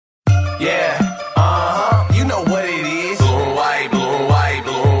Yeah, you know what it is. Blue and white, blue and white,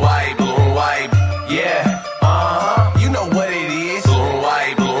 blue and white, blue and white. Yeah, you know what it is. Blue and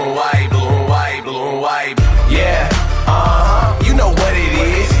white, blue and white, blue and white, blue and white. Yeah, you know what it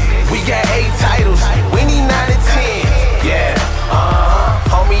is. We got 8 titles, we need 9 and 10. Yeah,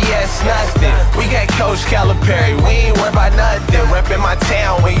 homie, yes, nothing. We got Coach Calipari, we ain't worried about nothing. Reppin' my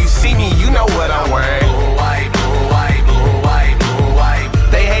town, when you see me, you know what I'm wearing. Blue and white, blue and white, blue and white, blue and white.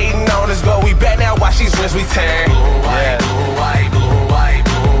 They hating on us, but we back now. Watch these rims we turn. Blue and white, blue and white, blue and white,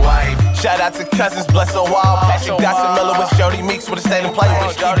 blue and white. Shout out to cousins, bless the wall. Patrick Dotson Miller with Jody Meeks with a state and play.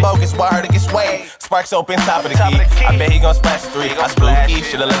 Bitch, keep bogus, why her to get swayed. Sparks open, top of the key. I bet he gon' splash 3. I spooky,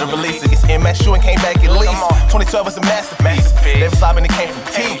 shoulda let him release it. Gets MSU and came back at least. 2012 was a masterpiece. They was slobbing, it came from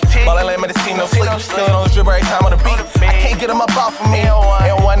T. Ball and lamb in the team, no sleep. Still on the dribble every time on the beat. I can't get him up off of me.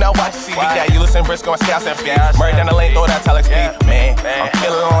 They don't want no watch the CD. Got you listen, Briscoe and Scouts and feet. Murray down the lane, throw it out, Tyler speed. Man, I'm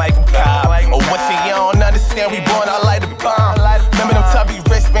feeling like a cop. Or once you don't understand, we born out like the bomb. Remember them tubby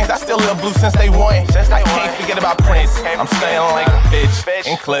wristbands? I still live blue since they won. I can't forget about Prince. I'm staying like a bitch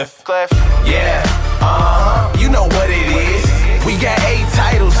and Cliff. Yeah, you know what it is. We got 8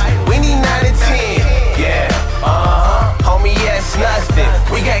 titles, we need 9 and 10. Yeah, homie, yes, nothing.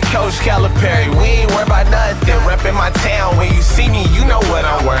 We got Coach Calipari, we ain't worried about nothing. Reppin' my town, when you see me, you know what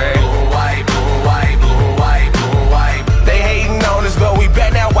I'm wearing. Blue and white, blue and white, blue and white, blue and white. They hating on us, but we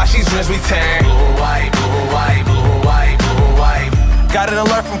back now. Watch these rims we turn. Blue and white, blue and white, blue and white, blue and white. Got an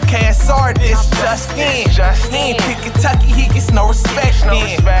alert from KSR, this Justin. He ain't pick Kentucky, he gets no respect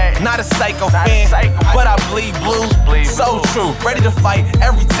then. Not a psycho fan, but I bleed blue. So true, ready to fight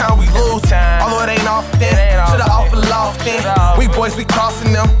every time we lose. Although it ain't often, shoulda offered often. We boys, we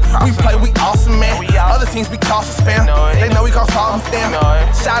crossing them. We play, we awesome, man. Other teams be cautious, fam. They know we gon' solve them, fam.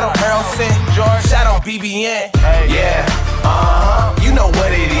 Shout out Harrelson, shout out BBN. Yeah, you know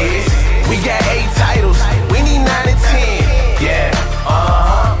what it is. We got 8 titles, we need 9 and 10. Yeah,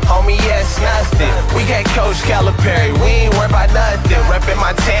 homie, yes, nothing. We got Coach Calipari, we ain't worried about nothing. Reppin'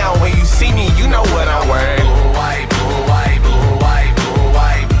 my town, when you see me, you know what I'm wearing. Blue and white, blue and white, blue and white, blue and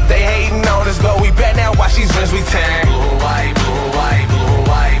white. They hating on us, but we back now. Watch these rims we turn. Blue and white, blue and white, blue and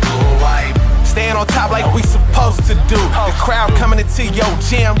white, blue and white. Staying on top like we supposed to do. The crowd coming into your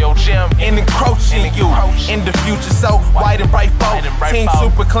gym and encroaching you in the future. So white and bright folk. Team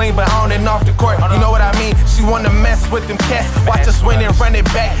super clean, but on and off the court. You know what I mean? She wanna mess with them cats. Watch us win and run it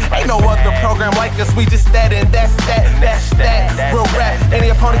back. Ain't no other program like us. We just that and that's that. Real rap. Any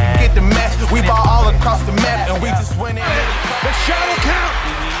opponent can get the match. We ball all across the map and we just win it. The shot will count,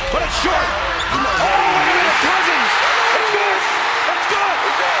 but it's short. All the way to Cousins. It's good. It's good.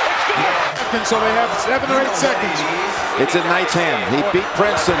 It's good. So they have 7 or 8 seconds. It's in Knight's hand. He beat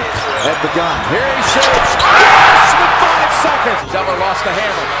Princeton at the gun. Here he shoots. Yes! With 5 seconds. Zeller lost the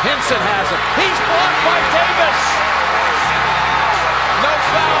hammer. Hinson has it. He's blocked by Davis. No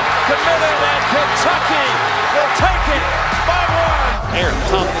foul committed, and Kentucky will take it by 1. Aaron,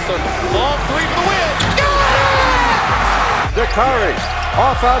 top of the third. Long 3 for the win. Dakari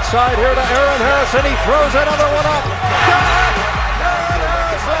off outside here to Aaron Harris, and he throws another one up.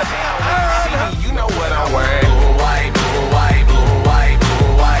 You know what I'm wearing. Blue and white, blue and white, blue and white, blue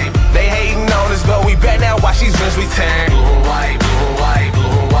and white. They hating on us, but we back now. Watch these rims we turn. Blue and white.